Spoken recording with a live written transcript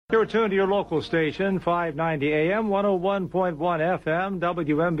You're tuned to your local station, 590 AM, 101.1 FM,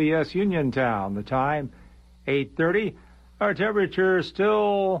 WMBS Uniontown. The time, 8:30. Our temperature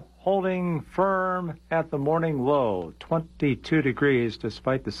still holding firm at the morning low, 22 degrees,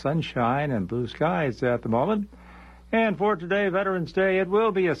 despite the sunshine and blue skies at the moment. And for today, Veterans Day, it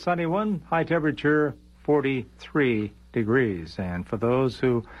will be a sunny one. High temperature, 43 degrees. And for those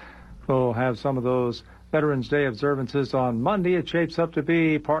who will have some of those Veterans Day observances on Monday, it shapes up to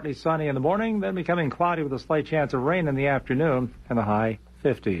be partly sunny in the morning, then becoming cloudy with a slight chance of rain in the afternoon, and a high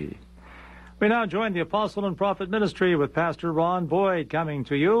 50. We now join the Apostle and Prophet Ministry with Pastor Ron Boyd, coming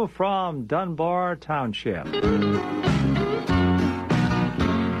to you from Dunbar Township.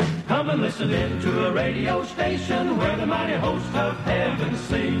 Come and listen in to a radio station where the mighty host of heaven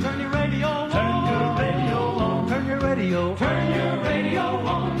sing. Turn your radio on. Turn your radio on. Turn your radio. Turn your radio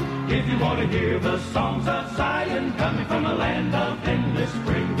on. If you want to hear the songs of Zion coming from a land of endless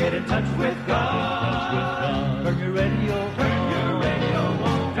spring, get in touch with God. Turn your radio. Turn your radio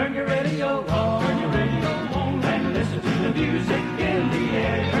on. Turn your radio on. Turn your radio on. And listen to the music in the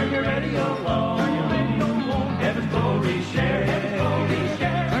air. Turn your radio on. Turn your radio on. Heaven's glory share. Heaven's glory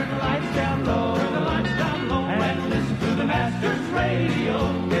share. Turn the lights down low. Turn the lights down low. And listen to the Master's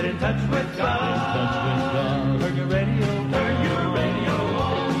radio. Get in touch with God. Turn your radio. Turn your radio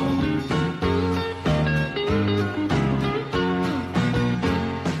on.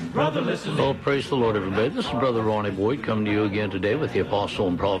 Brother, listen. Well, praise the Lord, everybody. This is Brother Ronnie Boyd coming to you again today with the Apostle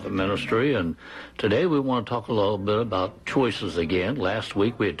and Prophet Ministry. And today we want to talk a little bit about choices again. Last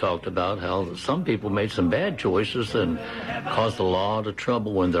week we had talked about how some people made some bad choices and caused a lot of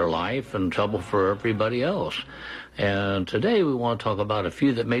trouble in their life and trouble for everybody else. And today we want to talk about a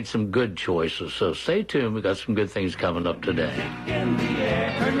few that made some good choices. So stay tuned. We've got some good things coming up today. In the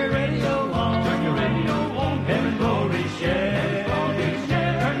air, turn your radio on. Turn your radio on. Heaven glory share.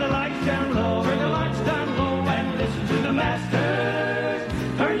 Turn the lights down low. Turn the lights down low and listen to the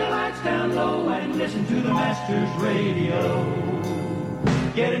Masters. Turn the lights down low and listen to the Masters radio.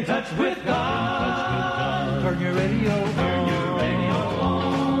 Get in touch with God. Turn your radio on. Turn your radio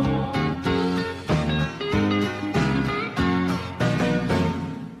on.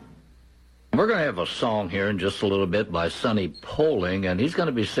 We're going to have a song here in just a little bit by Sonny Poling, and he's going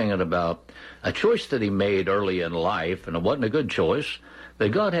to be singing about a choice that he made early in life, and it wasn't a good choice,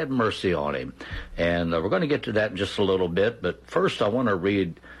 but God had mercy on him. And we're going to get to that in just a little bit, but first I want to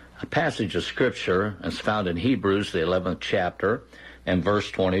read a passage of Scripture. It's found in Hebrews, the 11th chapter, and verse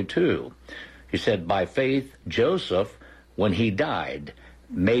 22. He said, by faith Joseph, when he died,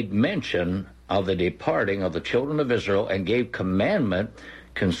 made mention of the departing of the children of Israel and gave commandment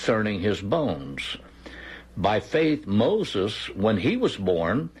concerning his bones. By faith Moses, when he was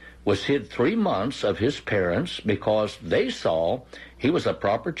born, was hid 3 months of his parents because they saw he was a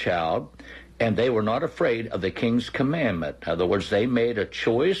proper child, and they were not afraid of the king's commandment. In other words, they made a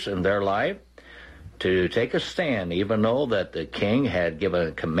choice in their life to take a stand, even though that the king had given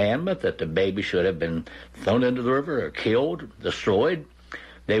a commandment that the baby should have been thrown into the river or killed, destroyed.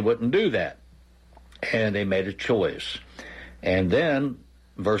 They wouldn't do that, and they made a choice. And then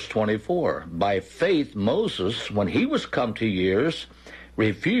verse 24, by faith Moses, when he was come to years,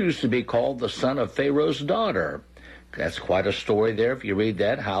 refused to be called the son of Pharaoh's daughter. That's quite a story there if you read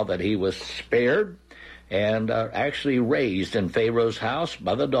that, how that he was spared and actually raised in Pharaoh's house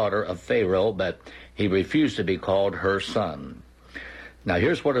by the daughter of Pharaoh, but he refused to be called her son. Now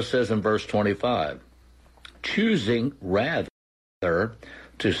here's what it says in verse 25, choosing rather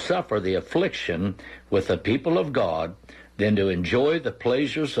to suffer the affliction with the people of God than to enjoy the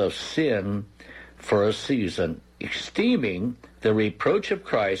pleasures of sin for a season, esteeming the reproach of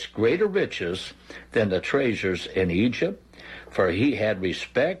Christ greater riches than the treasures in Egypt, for he had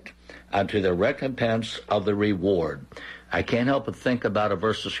respect unto the recompense of the reward. I can't help but think about a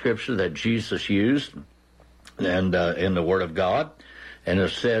verse of Scripture that Jesus used and in the Word of God, and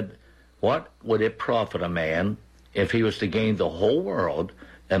it said, what would it profit a man if he was to gain the whole world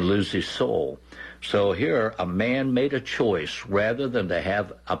and lose his soul? So here, a man made a choice rather than to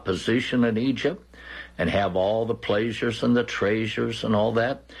have a position in Egypt and have all the pleasures and the treasures and all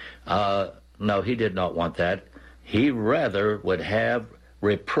that. No, he did not want that. He rather would have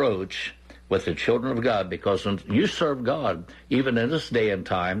reproach with the children of God, because when you serve God, even in this day and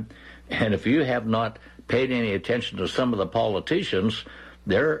time, and if you have not paid any attention to some of the politicians,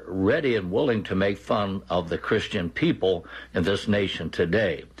 they're ready and willing to make fun of the Christian people in this nation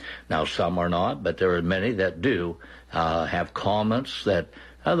today. Now, some are not, but there are many that do have comments that,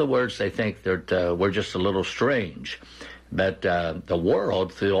 in other words, they think that we're just a little strange. But the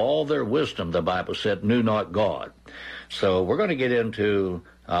world, through all their wisdom, the Bible said, knew not God. So we're going to get into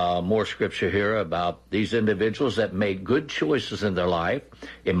more scripture here about these individuals that made good choices in their life.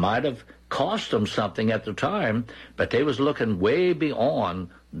 It might have cost them something at the time, but they was looking way beyond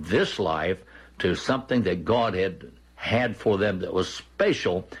this life to something that God had for them that was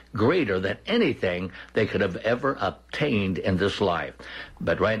special, greater than anything they could have ever obtained in this life.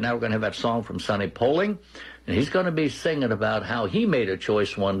 But right now we're going to have that song from Sonny Poling, and he's going to be singing about how he made a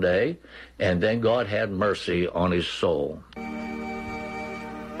choice one day, and then God had mercy on his soul.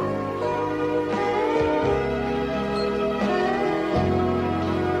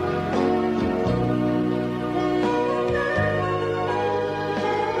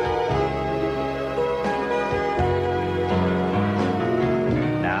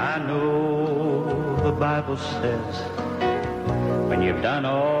 Bible says, when you've done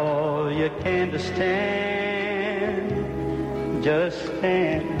all you can to stand, just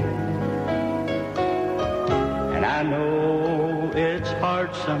stand. And I know it's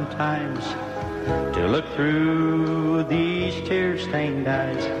hard sometimes to look through these tear-stained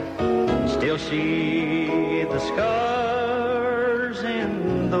eyes and still see the scars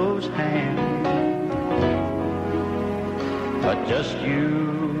in those hands. But just you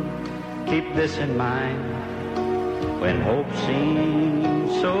keep this in mind, when hope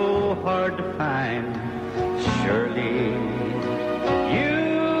seems so hard to find, surely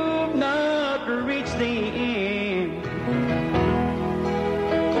you've not reached the end.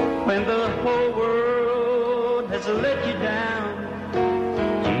 When the whole world has let you down,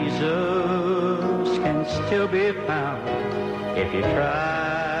 Jesus can still be found if you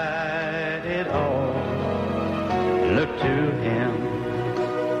tried it all. Look to him.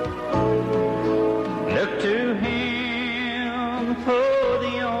 Look to him for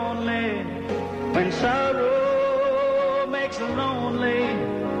the only, when sorrow makes lonely,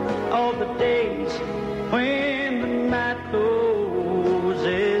 all the days when the night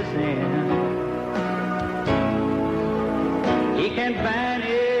closes in. He can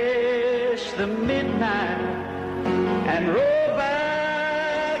banish the midnight and roll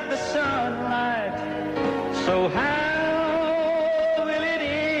back the sunlight. So how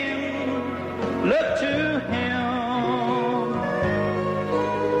look to him.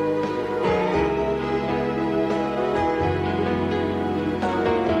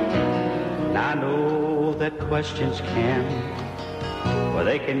 And I know that questions can, well,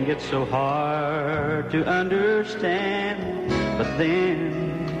 they can get so hard to understand. But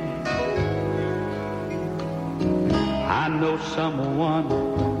then I know someone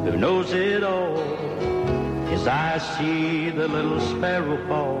who knows it all. His eyes see the little sparrow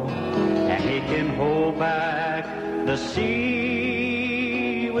fall, and he can hold back the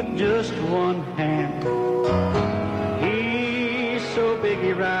sea with just one hand. He's so big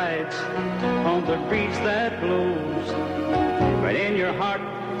he rides on the breeze that blows, but in your heart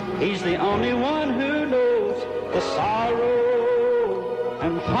he's the only one who knows the sorrow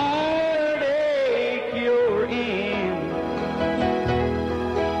and heartache you're in.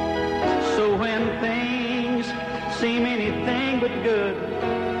 So when things seem anything but good,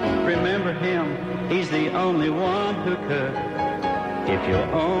 remember him, he's the only one who could. If you'll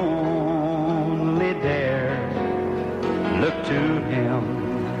only dare look to him.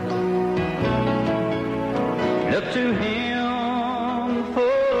 Look to him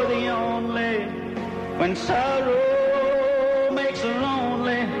for the only, when sorrow makes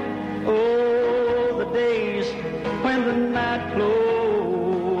lonely, oh, the days when the night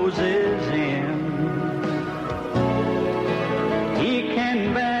closes in. He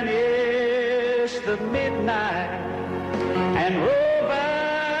can vanish the midnight and roll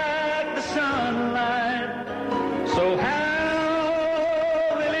back the sunlight. So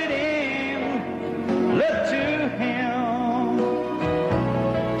how will it end? Look to him.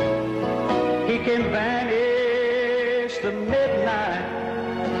 He can vanish the midnight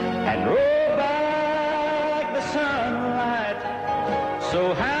and roll back the sunlight.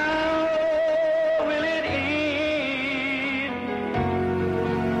 So how will it end?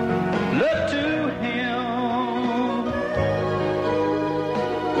 Look to him.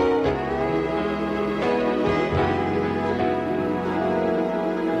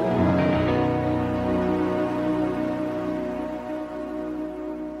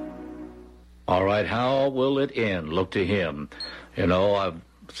 All right, how will it end? Look to him. You know, I've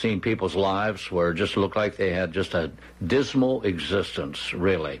seen people's lives where it just looked like they had just a dismal existence,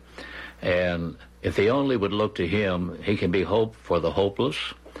 really. And if they only would look to him, he can be hope for the hopeless,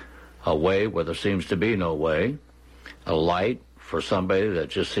 a way where there seems to be no way, a light for somebody that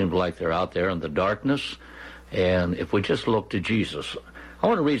just seems like they're out there in the darkness. And if we just look to Jesus. I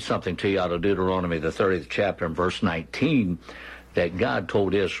want to read something to you out of Deuteronomy, the 30th chapter, and verse 19. that God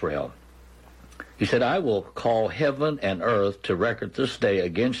told Israel. He said, I will call heaven and earth to record this day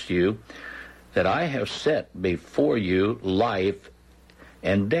against you, that I have set before you life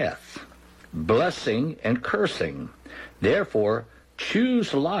and death, blessing and cursing. Therefore,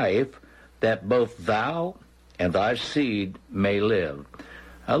 choose life, that both thou and thy seed may live.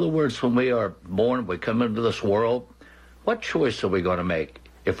 In other words, when we are born, we come into this world, what choice are we going to make?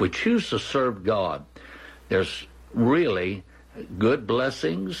 If we choose to serve God, there's really good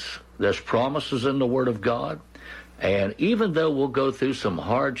blessings. There's promises in the Word of God. And even though we'll go through some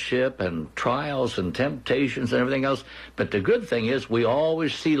hardship and trials and temptations and everything else, but the good thing is we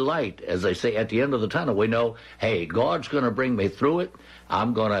always see light, as they say, at the end of the tunnel. We know, hey, God's going to bring me through it.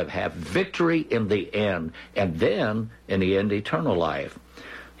 I'm going to have victory in the end, and then, in the end, eternal life.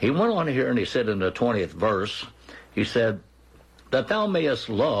 He went on here and he said in the 20th verse, he said, that thou mayest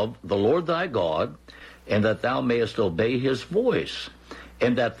love the Lord thy God, and that thou mayest obey his voice,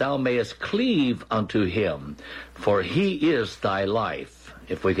 and that thou mayest cleave unto him, for he is thy life.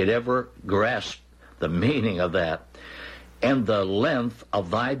 If we could ever grasp the meaning of that, and the length of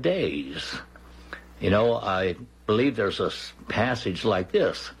thy days. You know, I believe there's a passage like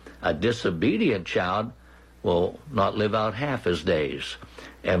this. A disobedient child will not live out half his days.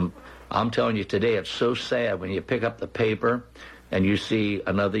 And I'm telling you today, it's so sad when you pick up the paper and you see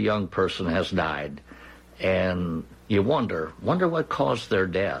another young person has died. And you wonder what caused their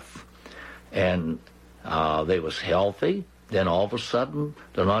death. And they was healthy, then all of a sudden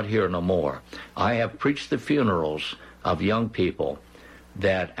they're not here no more. I have preached the funerals of young people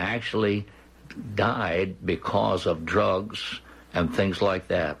that actually died because of drugs and things like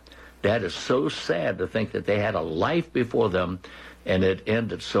that. That is so sad to think that they had a life before them and it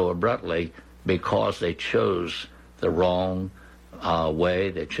ended so abruptly because they chose the wrong way,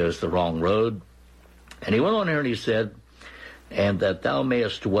 they chose the wrong road. And he went on here and he said, and that thou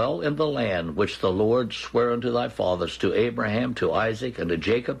mayest dwell in the land which the Lord sware unto thy fathers, to Abraham, to Isaac, and to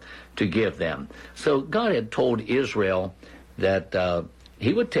Jacob, to give them. So God had told Israel that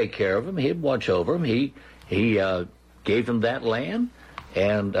he would take care of them, he'd watch over them, he gave them that land,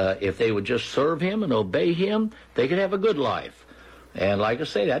 and if they would just serve him and obey him, they could have a good life. And like I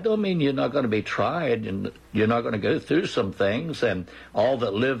say, that don't mean you're not going to be tried and you're not going to go through some things, and all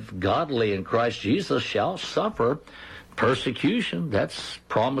that live godly in Christ Jesus shall suffer persecution. That's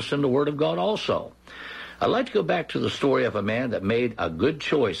promised in the Word of God also. I'd like to go back to the story of a man that made a good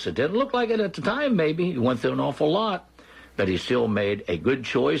choice. It didn't look like it at the time, maybe. He went through an awful lot, but he still made a good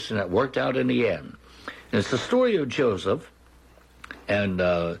choice, and it worked out in the end. And it's the story of Joseph, and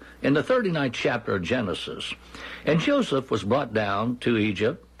in the 39th chapter of Genesis. And Joseph was brought down to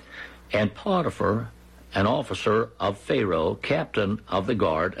Egypt, and Potiphar, an officer of Pharaoh, captain of the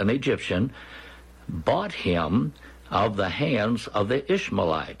guard, an Egyptian, bought him of the hands of the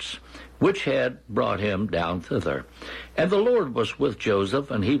Ishmaelites, which had brought him down thither. And the Lord was with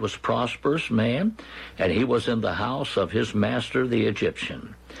Joseph, and he was prosperous man, and he was in the house of his master the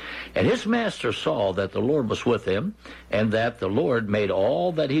Egyptian. And his master saw that the Lord was with him, and that the Lord made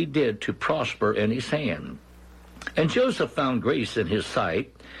all that he did to prosper in his hand. And Joseph found grace in his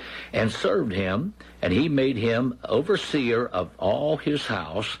sight, and served him, and he made him overseer of all his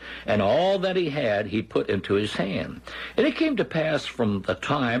house, and all that he had he put into his hand. And it came to pass from the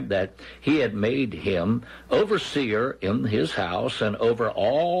time that he had made him overseer in his house, and over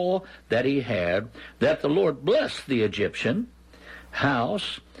all that he had, that the Lord blessed the Egyptian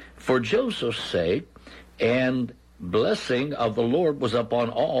house for Joseph's sake, and blessing of the Lord was upon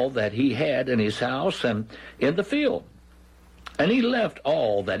all that he had in his house and in the field. And he left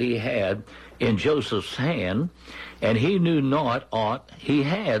all that he had in Joseph's hand, and he knew not aught he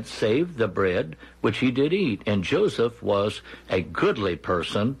had save the bread which he did eat. And Joseph was a goodly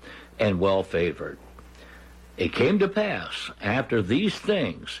person and well favored. It came to pass after these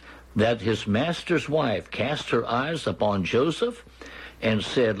things that his master's wife cast her eyes upon Joseph and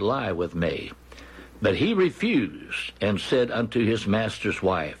said, Lie with me. But he refused and said unto his master's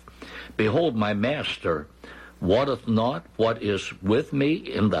wife, Behold, my master wotteth not what is with me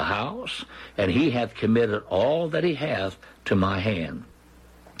in the house, and he hath committed all that he hath to my hand.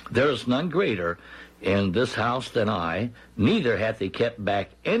 There is none greater in this house than I, neither hath he kept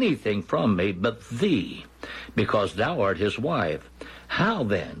back anything from me but thee, because thou art his wife. How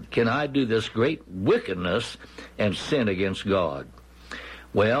then can I do this great wickedness and sin against God?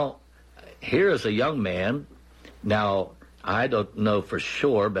 Well, here is a young man. Now, I don't know for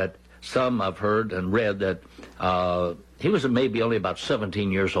sure, but some I've heard and read that he was maybe only about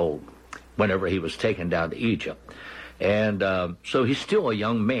 17 years old whenever he was taken down to Egypt. And so he's still a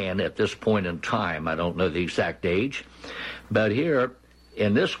young man at this point in time. I don't know the exact age. But here,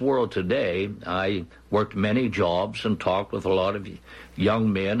 in this world today, I worked many jobs and talked with a lot of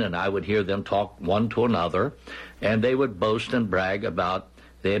young men, and I would hear them talk one to another, and they would boast and brag about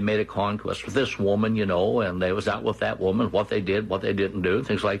they had made a conquest with this woman, you know, and they was out with that woman, what they did, what they didn't do,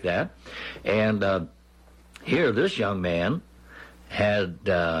 things like that. And here, this young man had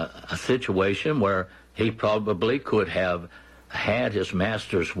a situation where he probably could have had his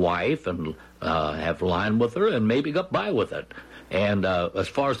master's wife and have lined with her and maybe got by with it. And as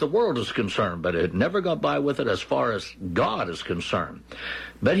far as the world is concerned, but it never got by with it as far as God is concerned.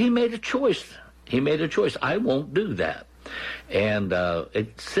 But he made a choice. He made a choice. I won't do that. And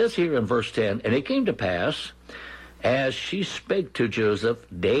it says here in verse 10, and it came to pass, as she spake to Joseph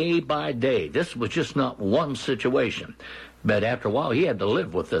day by day. This was just not one situation. But after a while, he had to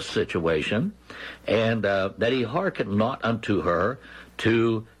live with this situation, and that he hearkened not unto her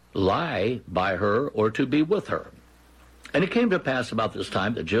to lie by her or to be with her. And it came to pass about this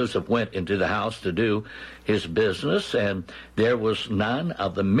time that Joseph went into the house to do his business, and there was none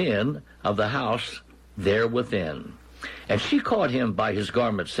of the men of the house there within. And she caught him by his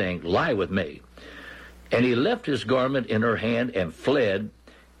garment, saying, Lie with me. And he left his garment in her hand and fled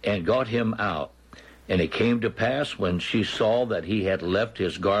and got him out. And it came to pass when she saw that he had left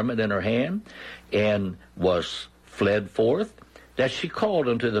his garment in her hand and was fled forth, that she called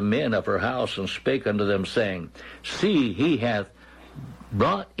unto the men of her house and spake unto them, saying, See, he hath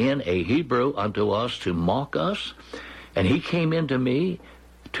brought in a Hebrew unto us to mock us, and he came into me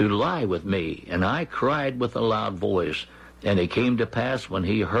to lie with me. And I cried with a loud voice. And it came to pass when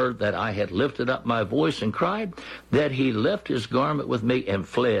he heard that I had lifted up my voice and cried, that he left his garment with me and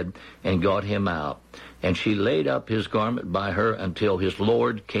fled and got him out. And she laid up his garment by her until his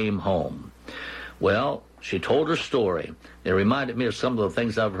Lord came home. Well, she told her story. It reminded me of some of the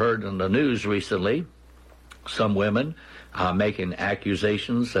things I've heard in the news recently. Some women making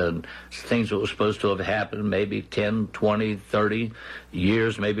accusations and things that were supposed to have happened maybe 10, 20, 30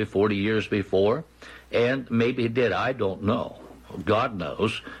 years, maybe 40 years before. And maybe it did. I don't know. God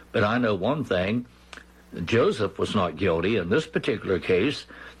knows. But I know one thing. Joseph was not guilty in this particular case,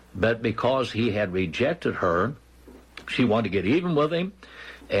 but because he had rejected her, she wanted to get even with him,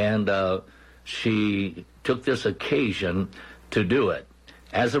 and she took this occasion to do it.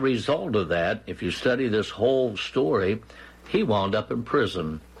 As a result of that, if you study this whole story, he wound up in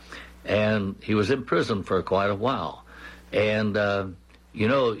prison. And he was in prison for quite a while. And you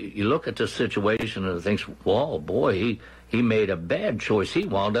know, you look at this situation and think, well, boy, he made a bad choice. He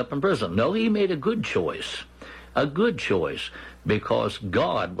wound up in prison. No, he made a good choice, because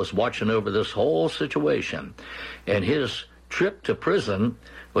God was watching over this whole situation. And his trip to prison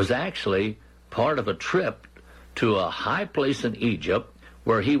was actually part of a trip to a high place in Egypt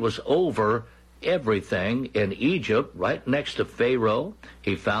where he was over everything in Egypt, right next to Pharaoh.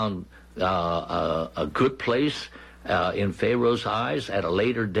 He found a good place in Pharaoh's eyes at a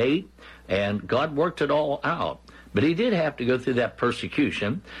later date, and God worked it all out. But he did have to go through that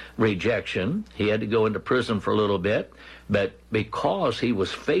persecution, rejection. He had to go into prison for a little bit, but because he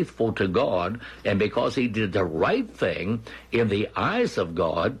was faithful to God and because he did the right thing in the eyes of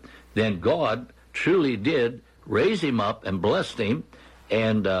God, then God truly did raise him up and blessed him,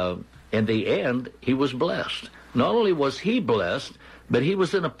 and in the end, he was blessed. Not only was he blessed, but he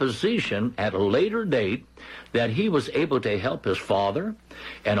was in a position at a later date that he was able to help his father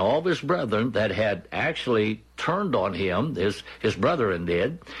and all of his brethren that had actually turned on him, his brethren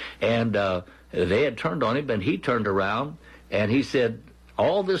did, and they had turned on him, and he turned around, and he said,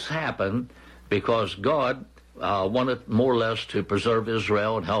 all this happened because God wanted more or less to preserve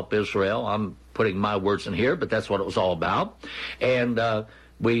Israel and help Israel. I'm putting my words in here, but that's what it was all about. And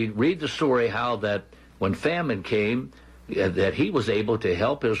we read the story how that when famine came, that he was able to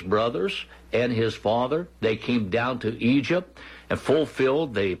help his brothers and his father. They came down to Egypt and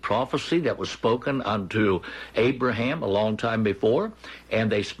fulfilled the prophecy that was spoken unto Abraham a long time before. And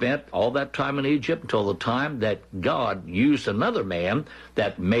they spent all that time in Egypt until the time that God used another man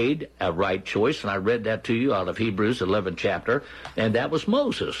that made a right choice. And I read that to you out of Hebrews 11th chapter, and that was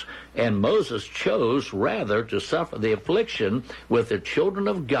Moses. And Moses chose rather to suffer the affliction with the children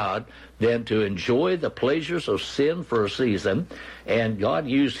of God than to enjoy the pleasures of sin for a season. And God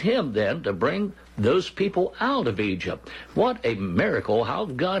used him then to bring those people out of Egypt. What a miracle, how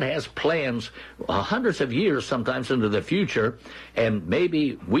God has plans hundreds of years sometimes into the future, and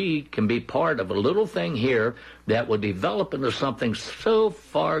maybe we can be part of a little thing here that will develop into something so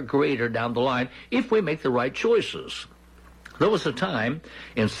far greater down the line if we make the right choices. There was a time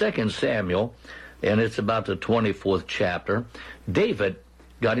in 2 Samuel, and it's about the 24th chapter, David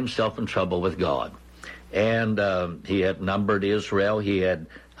got himself in trouble with God. and he had numbered Israel. He had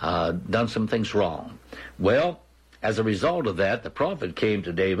done some things wrong. Well, as a result of that, the prophet came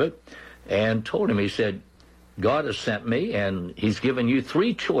to David and told him, he said, God has sent me, and he's given you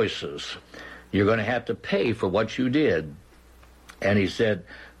 3 choices. You're going to have to pay for what you did. And he said,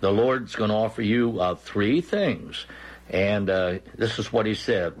 the Lord's going to offer you 3 things. And this is what he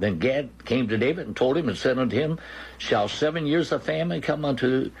said. Then Gad came to David and told him and said unto him, shall 7 years of famine come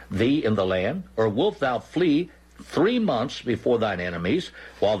unto thee in the land? Or wilt thou flee 3 months before thine enemies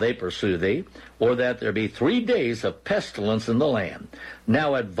while they pursue thee? Or that there be 3 days of pestilence in the land?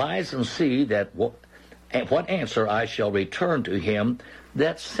 Now advise and see that what answer I shall return to him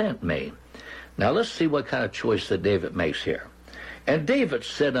that sent me. Now let's see what kind of choice that David makes here. And David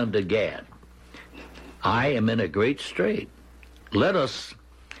said unto Gad, I am in a great strait. Let us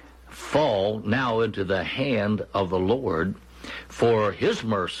fall now into the hand of the Lord, for his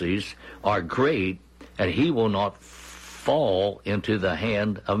mercies are great, and he will not fall into the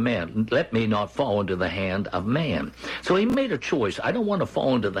hand of man. Let me not fall into the hand of man. So he made a choice. I don't want to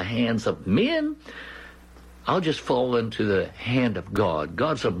fall into the hands of men. I'll just fall into the hand of God.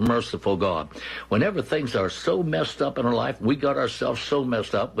 God's a merciful God. Whenever things are so messed up in our life, we got ourselves so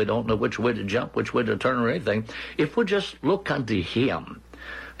messed up, we don't know which way to jump, which way to turn or anything. If we just look unto him,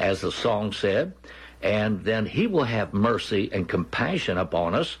 as the song said, and then he will have mercy and compassion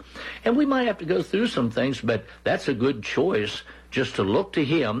upon us. And we might have to go through some things, but that's a good choice, just to look to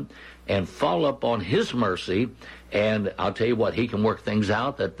him and fall upon his mercy. And I'll tell you what, he can work things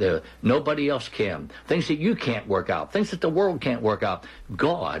out that nobody else can. Things that you can't work out. Things that the world can't work out.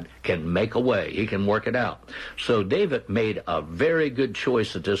 God can make a way. He can work it out. So David made a very good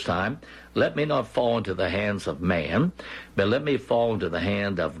choice at this time. Let me not fall into the hands of man, but let me fall into the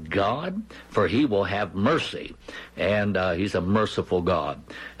hand of God, for he will have mercy. And he's a merciful God.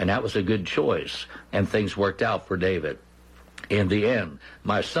 And that was a good choice. And things worked out for David. In the end,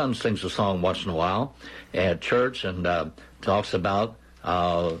 my son sings a song once in a while at church and talks about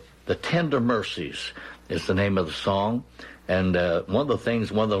the tender mercies is the name of the song. And one of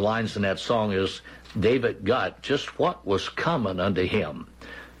the lines in that song is, David got just what was coming unto him,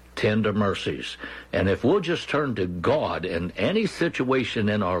 tender mercies. And if we'll just turn to God in any situation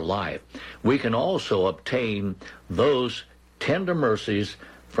in our life, we can also obtain those tender mercies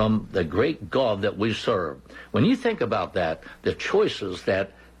from the great God that we serve. When you think about that, the choices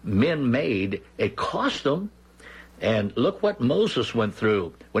that men made, it cost them. And look what Moses went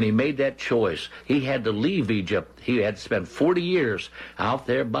through when he made that choice. He had to leave Egypt. He had spent 40 years out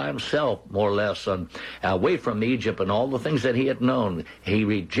there by himself, more or less, and away from Egypt and all the things that he had known. He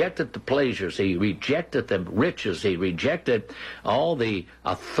rejected the pleasures. He rejected the riches. He rejected all the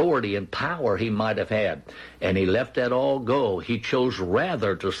authority and power he might have had. And he left that all go. He chose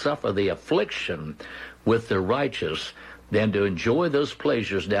rather to suffer the affliction with the righteous than to enjoy those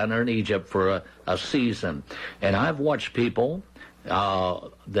pleasures down there in Egypt for a season. And I've watched people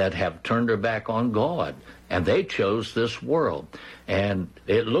that have turned their back on God, and they chose this world. And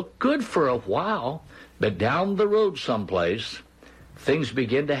it looked good for a while, but down the road someplace, things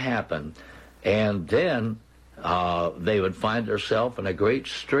begin to happen, and then they would find themselves in a great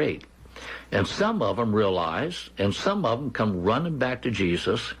strait. And some of them realized, and some of them come running back to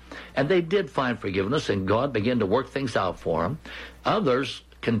Jesus, and they did find forgiveness, and God began to work things out for them. Others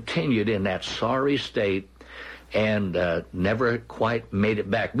continued in that sorry state and never quite made it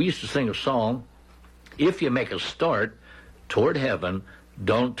back. We used to sing a song, if you make a start toward heaven,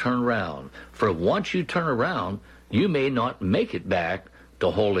 don't turn around. For once you turn around, you may not make it back to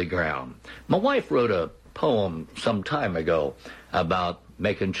holy ground. My wife wrote a poem some time ago about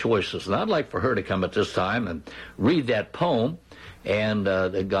making choices, and I'd like for her to come at this time and read that poem and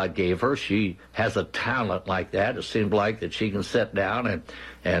that God gave her. She has a talent like that. It seems like that she can sit down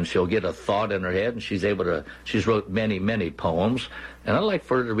and she'll get a thought in her head, and she's wrote many, many poems. And I'd like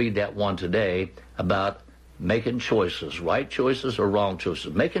for her to read that one today about making choices, right choices or wrong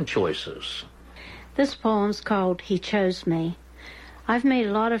choices, making choices. This poem's called He Chose Me. I've made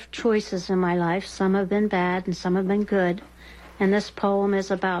a lot of choices in my life. Some have been bad and some have been good. And this poem is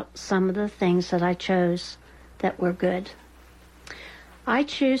about some of the things that I chose that were good. I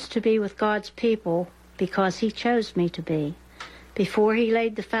choose to be with God's people because he chose me to be, before he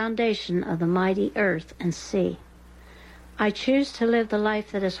laid the foundation of the mighty earth and sea. I choose to live the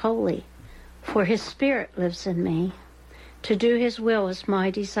life that is holy, for his Spirit lives in me. To do his will is my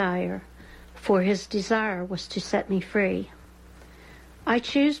desire, for his desire was to set me free. I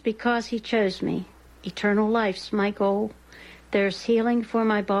choose because he chose me. Eternal life's my goal. There's healing for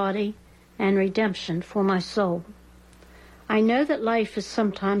my body and redemption for my soul. I know that life is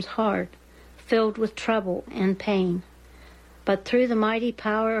sometimes hard, filled with trouble and pain. But through the mighty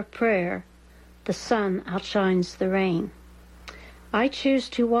power of prayer, the sun outshines the rain. I choose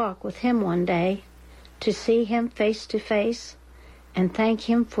to walk with him one day, to see him face to face, and thank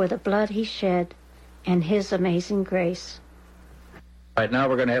him for the blood he shed and his amazing grace. Right now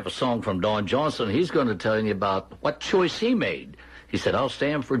we're going to have a song from Don Johnson. He's going to tell you about what choice he made. He said, I'll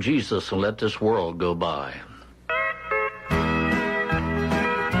stand for Jesus and let this world go by.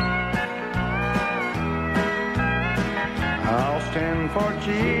 I'll stand for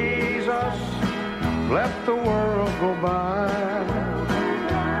Jesus, let the world go by.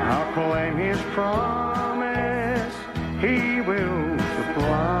 I'll claim his promise, he will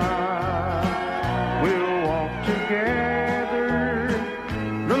supply. We'll walk together,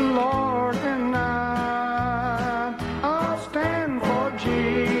 the Lord and I. I'll stand for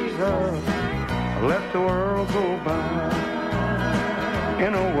Jesus, let the world go by.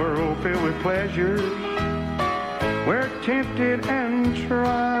 In a world filled with pleasures, we're tempted and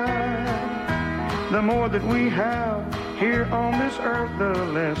tried. The more that we have here on this earth, the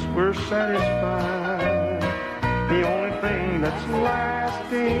less we're satisfied. The only thing that's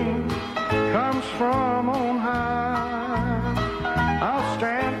lasting comes from on high. I'll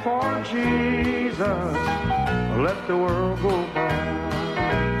stand for Jesus, let the world go by.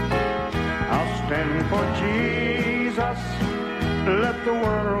 I'll stand for Jesus, let the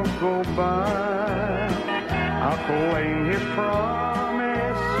world go by. I'll claim his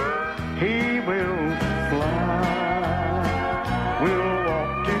promise, he will fly. We'll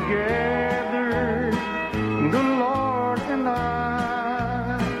walk together, the Lord and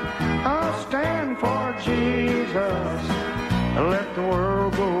I. I'll stand for Jesus, let the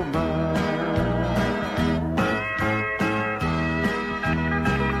world go by.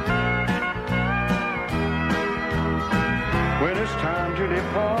 When it's time to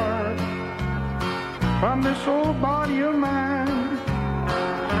depart from this old body of mine,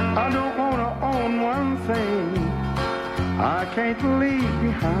 I don't want to own one thing I can't leave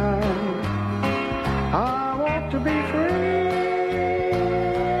behind. I want to be free,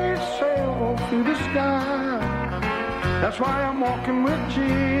 sail through the sky. That's why I'm walking with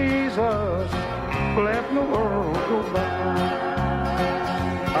Jesus, letting the world go by.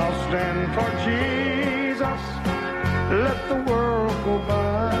 I'll stand for Jesus, let the world go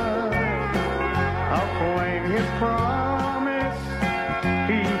by. I'll claim his promise,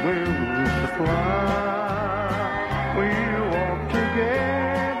 he will supply. We'll walk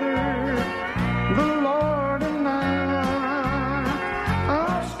together, the Lord and I.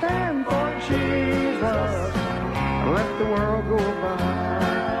 I'll stand for Jesus, let the world go by.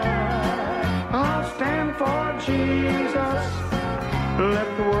 I'll stand for Jesus, let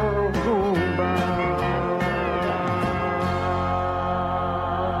the world go by.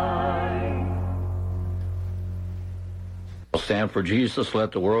 Stand for Jesus,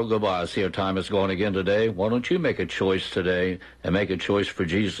 let the world go by. I see our time is going again today. Why don't you make a choice today and make a choice for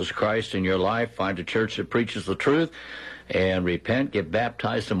Jesus Christ in your life? Find a church that preaches the truth and repent, get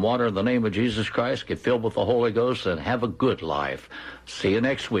baptized in water in the name of Jesus Christ, get filled with the Holy Ghost, and have a good life. See you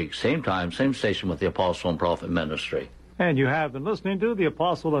next week, same time, same station with the Apostle and Prophet Ministry. And you have been listening to the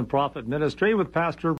Apostle and Prophet Ministry with Pastor